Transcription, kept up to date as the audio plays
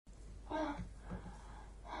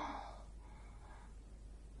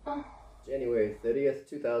January 30th,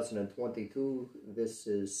 2022. This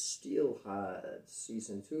is Steelhead,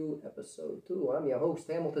 Season 2, Episode 2. I'm your host,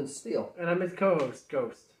 Hamilton Steele. And I'm his co-host,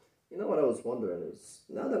 Ghost. You know what I was wondering is,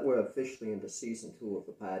 now that we're officially into Season 2 of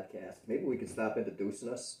the podcast, maybe we could stop introducing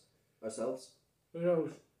ourselves? Who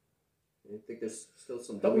knows? You think there's still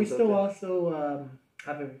some But we dummies out still there? also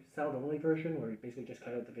have a sound-only version where we basically just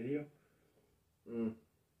cut out the video.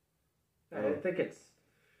 I think it's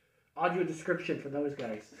audio description for those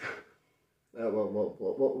guys.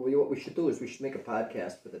 What we should do is we should make a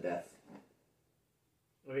podcast for the deaf.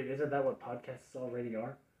 Wait, isn't that what podcasts already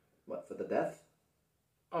are? What, for the deaf?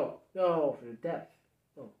 Oh, no, for the deaf.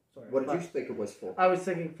 Oh, sorry. What did you think it was for? I was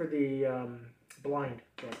thinking for the blind,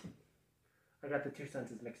 but I got the two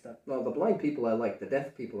senses mixed up. No, the blind people I like. The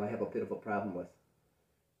deaf people I have a bit of a problem with.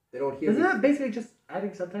 They don't hear Isn't me. that basically just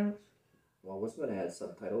adding subtitles? Well, I wasn't going to add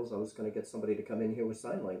subtitles. I was going to get somebody to come in here with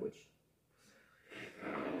sign language.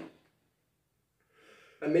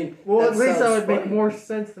 I mean, well, at least that would funny. make more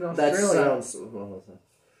sense than Australia. That sounds... Well,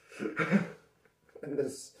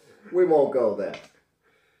 we won't go there.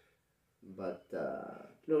 But,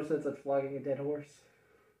 no sense of flogging a dead horse.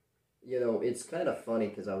 you know, it's kind of funny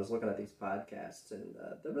because I was looking at these podcasts and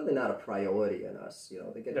they're really not a priority in us. You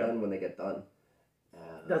know, they get done when they get done.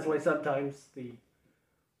 That's why sometimes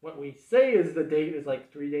what we say is the date is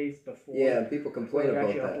like 3 days before. Yeah, and people complain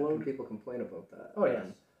about that. Upload. People complain about that. Oh, yes.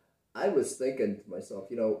 And I was thinking to myself,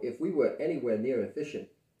 you know, if we were anywhere near efficient,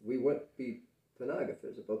 we wouldn't be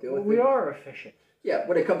pornographers. About the only thing. We are efficient. Yeah,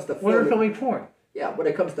 when it comes to We're filming porn. Yeah, when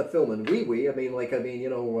it comes to filming wee-wee, you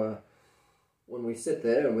know, when we sit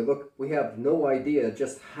there and we look, we have no idea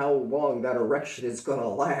just how long that erection is going to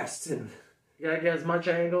last. And you gotta get as much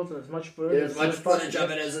angles and as much footage. as much footage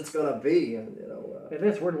of it as it's going to be. And, you know. It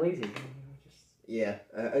is, we're lazy. Yeah,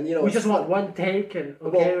 and you know. We just want one take and,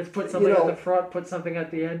 let's put something at the front, put something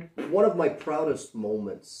at the end. One of my proudest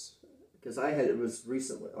moments, because I had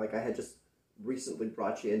just recently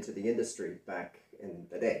brought you into the industry back in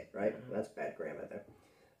the day, right? Mm-hmm. That's bad grammar there.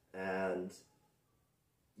 And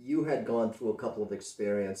you had gone through a couple of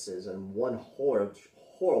experiences, and one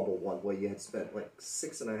horrible one where you had spent like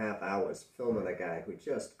 6.5 hours filming a guy who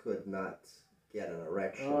just could not get an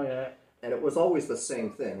erection. Oh, yeah. And it was always the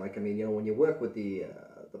same thing. Like, I mean, you know, when you work with the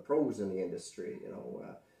pros in the industry, you know,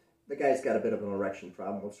 the guy's got a bit of an erection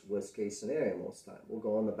problem, which is worst case scenario most time. We'll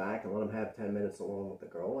go in the back and let him have 10 minutes alone with the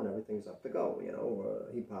girl, and everything's up to go, you know,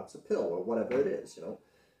 or he pops a pill or whatever it is, you know.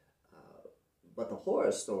 But the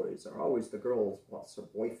horror stories are always the girl wants her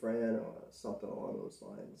boyfriend or something along those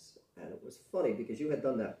lines. And it was funny because you had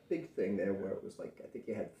done that big thing there where it was like, I think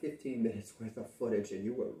you had 15 minutes worth of footage and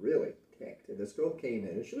you were really ticked. And this girl came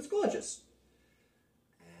in and she was gorgeous.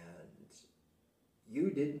 And you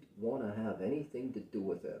didn't want to have anything to do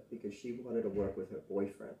with her because she wanted to work with her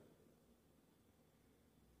boyfriend.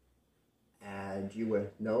 And you were,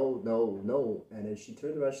 no. And then she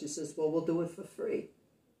turned around, she says, well, we'll do it for free.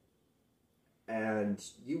 And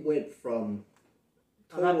you went from...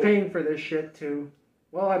 I'm not paying for this shit to...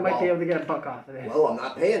 Well, I might be able to get a buck off of this. Well, I'm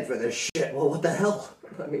not paying for this shit. Well, what the hell?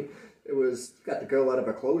 I mean, it was... Got the girl out of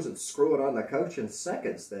her clothes and screw it on the couch in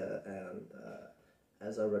seconds there. And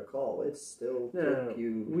as I recall, it still took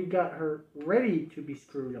you... We got her ready to be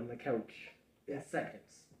screwed on the couch in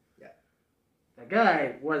seconds. Yeah. The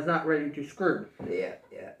guy was not ready to screw. Yeah.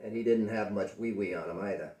 And he didn't have much wee-wee on him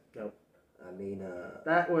either. Nope. I mean,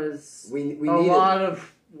 that was we a lot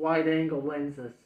of wide-angle lenses.